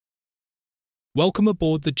Welcome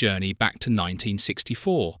aboard the journey back to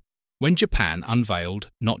 1964, when Japan unveiled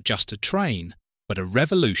not just a train, but a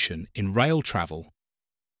revolution in rail travel.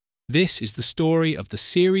 This is the story of the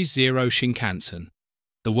Series 0 Shinkansen,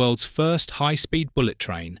 the world's first high-speed bullet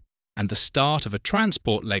train and the start of a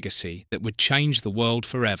transport legacy that would change the world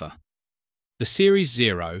forever. The Series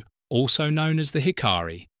 0, also known as the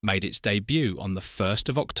Hikari, made its debut on the 1st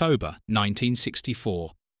of October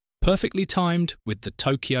 1964, perfectly timed with the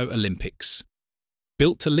Tokyo Olympics.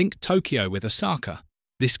 Built to link Tokyo with Osaka,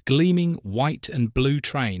 this gleaming white and blue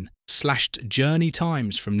train slashed journey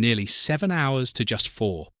times from nearly 7 hours to just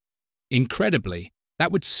 4. Incredibly,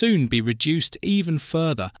 that would soon be reduced even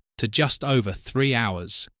further to just over 3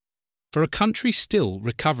 hours. For a country still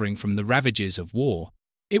recovering from the ravages of war,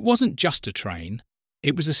 it wasn't just a train,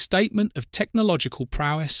 it was a statement of technological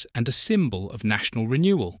prowess and a symbol of national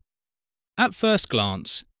renewal. At first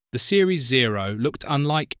glance, the Series 0 looked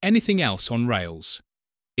unlike anything else on rails.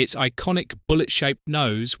 Its iconic bullet-shaped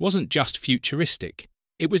nose wasn't just futuristic,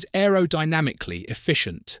 it was aerodynamically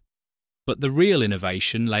efficient. But the real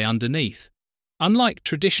innovation lay underneath. Unlike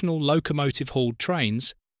traditional locomotive-hauled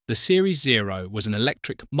trains, the Series 0 was an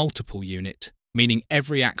electric multiple unit, meaning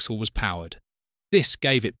every axle was powered. This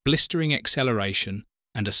gave it blistering acceleration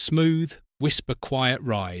and a smooth, whisper-quiet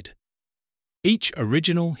ride. Each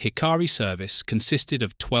original Hikari service consisted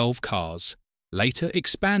of 12 cars, later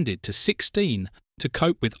expanded to 16 to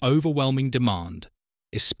cope with overwhelming demand,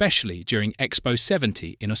 especially during Expo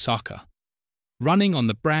 70 in Osaka. Running on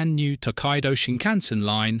the brand new Tokaido Shinkansen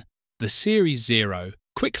line, the Series 0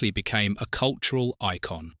 quickly became a cultural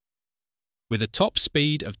icon. With a top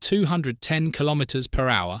speed of 210 km per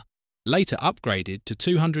hour, later upgraded to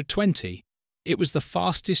 220, it was the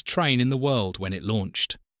fastest train in the world when it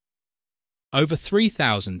launched. Over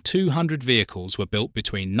 3,200 vehicles were built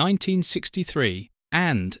between 1963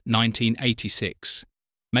 and 1986,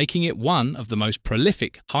 making it one of the most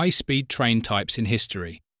prolific high-speed train types in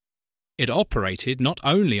history. It operated not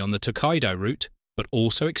only on the Tokaido route, but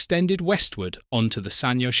also extended westward onto the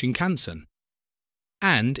Sanyo Shinkansen.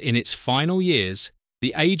 And in its final years,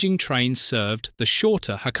 the aging train served the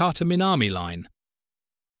shorter Hakata Minami line.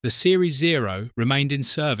 The Series 0 remained in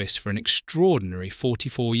service for an extraordinary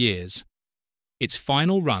 44 years. Its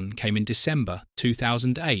final run came in December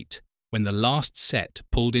 2008, when the last set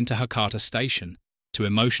pulled into Hakata Station, to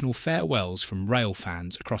emotional farewells from rail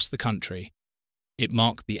fans across the country. It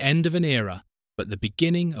marked the end of an era, but the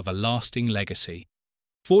beginning of a lasting legacy.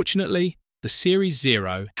 Fortunately, the Series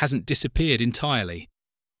 0 hasn't disappeared entirely.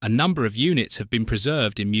 A number of units have been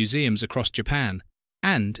preserved in museums across Japan,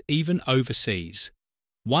 and even overseas.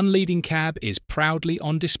 One leading cab is proudly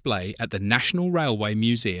on display at the National Railway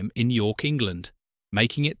Museum in York, England,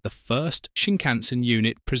 making it the first Shinkansen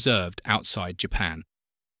unit preserved outside Japan.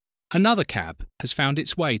 Another cab has found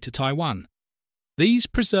its way to Taiwan. These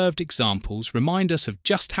preserved examples remind us of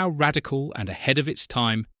just how radical and ahead of its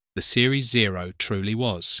time the Series 0 truly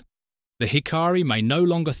was. The Hikari may no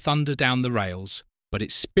longer thunder down the rails, but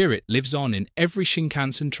its spirit lives on in every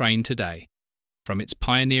Shinkansen train today. From its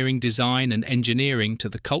pioneering design and engineering to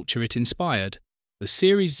the culture it inspired, the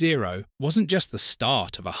Series 0 wasn't just the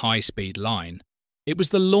start of a high-speed line, it was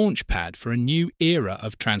the launch pad for a new era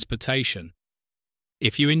of transportation.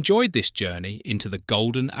 If you enjoyed this journey into the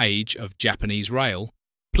golden age of Japanese rail,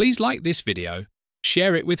 please like this video,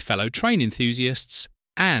 share it with fellow train enthusiasts,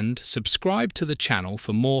 and subscribe to the channel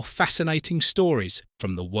for more fascinating stories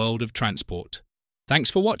from the world of transport.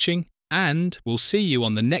 Thanks for watching, and we'll see you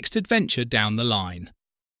on the next adventure down the line.